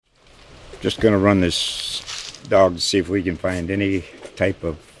Just going to run this dog to see if we can find any type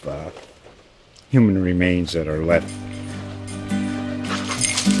of human remains that are left.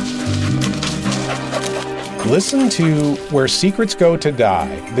 Listen to Where Secrets Go to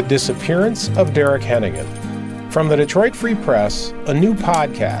Die, The Disappearance of Derek Hennigan. From the Detroit Free Press, a new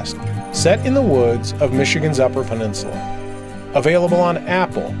podcast set in the woods of Michigan's Upper Peninsula. Available on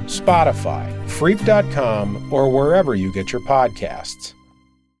Apple, Spotify, Freep.com, or wherever you get your podcasts.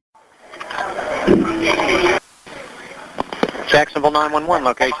 Jacksonville 911,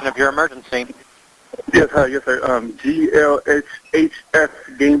 location of your emergency. Yes, sir. GLHF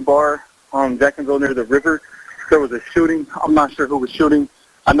Game Bar on Jacksonville near the river. There was a shooting. I'm not sure who was shooting.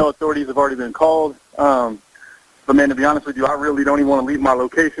 I know authorities have already been called. But, man, to be honest with you, I really don't even want to leave my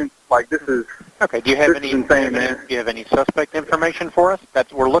location. Like, this is okay. Do you have any insane, man. Do you have any suspect information for us?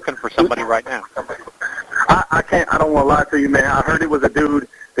 We're looking for somebody right now. I can't. I don't want to lie to you, man. I heard it was a dude.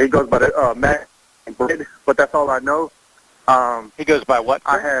 He goes by the Madden, but that's all I know. He goes by what?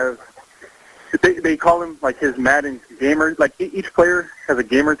 I have. They call him like his Madden gamer. Like each player has a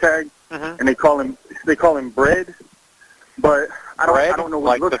gamer tag, and they call him Bread. But I don't know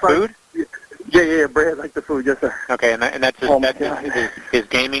what like it looks the food? Like. Yeah, Bread like the food. Yes, sir. Okay, and that's his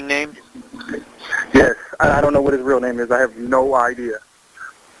gaming name. Yes, I don't know what his real name is. I have no idea.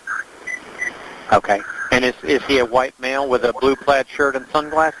 Okay, and is he a white male with a blue plaid shirt and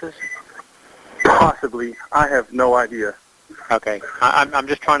sunglasses? Possibly. I have no idea. Okay, I'm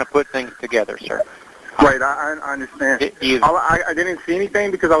just trying to put things together, sir. Right, I understand. I didn't see anything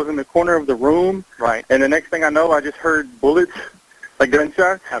because I was in the corner of the room. Right. And the next thing I know, I just heard bullets, like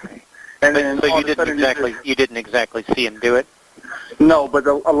gunshots. Okay. And then so you didn't exactly see him do it? No, but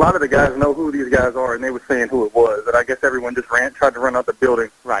a lot of the guys know who these guys are, and they were saying who it was. And I guess everyone just tried to run out the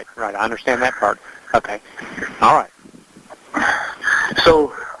building. Right. I understand that part. Okay. All right.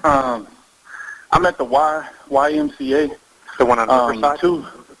 So, I'm at the YMCA. The one on Riverside?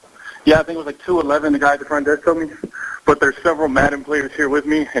 Yeah, I think it was like 211, the guy at the front desk told me. But there's several Madden players here with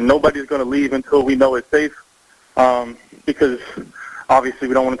me, and nobody's going to leave until we know it's safe. Because obviously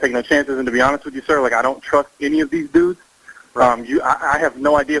we don't want to take no chances. And to be honest with you, sir, like I don't trust any of these dudes. Right. I have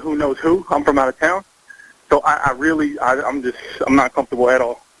no idea who knows who. I'm from out of town. So I'm not comfortable at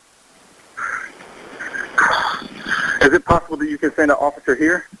all. Is it possible that you can send an officer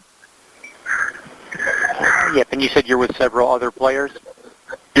here? Yep, and you said you're with several other players?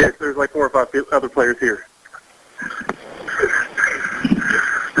 Yes, there's like 4 or 5 other players here.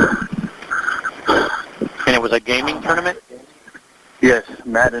 And it was a gaming tournament? Yes,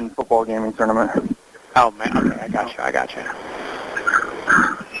 Madden football gaming tournament. Oh, man, okay, I got you.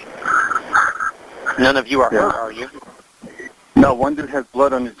 None of you are hurt, are you? No, one dude has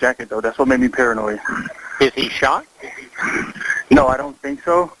blood on his jacket, though. That's what made me paranoid. Is he shot? No, I don't think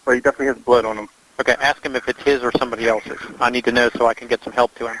so, but he definitely has blood on him. Okay, ask him if it's his or somebody else's. I need to know so I can get some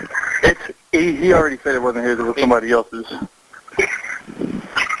help to him. He already said it wasn't his, it was somebody else's.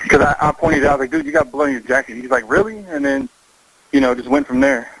 Because I pointed out, I was like, dude, you got blood on your jacket. He's like, really? And then, just went from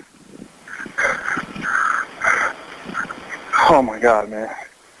there. Oh, my God, man.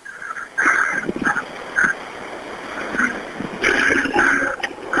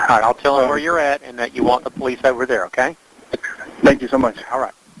 All right, I'll tell him where you're at and that you want the police over there, okay? Thank you so much. All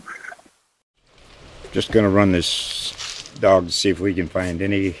right. Just going to run this dog to see if we can find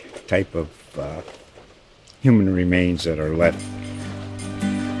any type of human remains that are left.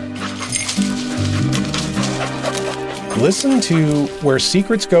 Listen to Where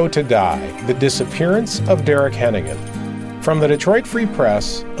Secrets Go to Die, The Disappearance of Derek Hennigan. From the Detroit Free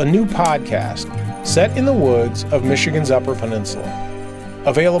Press, a new podcast set in the woods of Michigan's Upper Peninsula.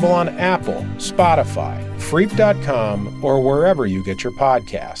 Available on Apple, Spotify, Freep.com, or wherever you get your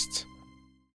podcasts.